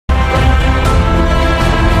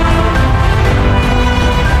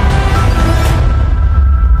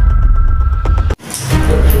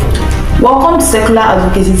Secular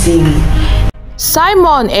Advocacy TV.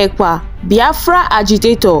 Simon Ekpa, Biafra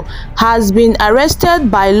agitator, has been arrested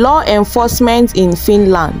by law enforcement in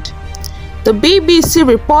Finland. The BBC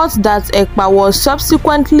reports that Ekpa was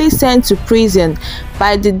subsequently sent to prison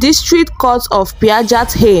by the District Court of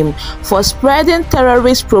Piaget for spreading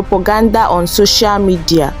terrorist propaganda on social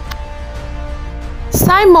media.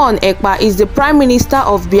 Simon Ekpa is the Prime Minister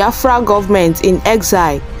of Biafra government in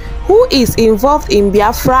exile, who is involved in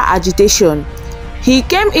Biafra agitation. He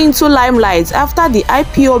came into limelight after the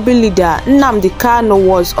IPOB leader Nnamdi Kanu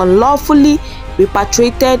was unlawfully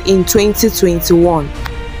repatriated in 2021.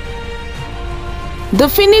 The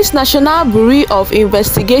Finnish National Bureau of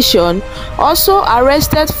Investigation also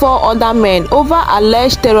arrested 4 other men over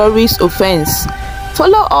alleged terrorist offense.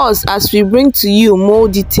 Follow us as we bring to you more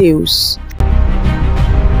details.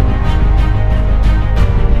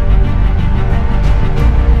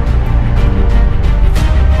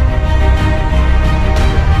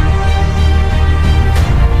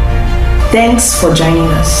 Thanks for joining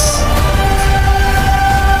us.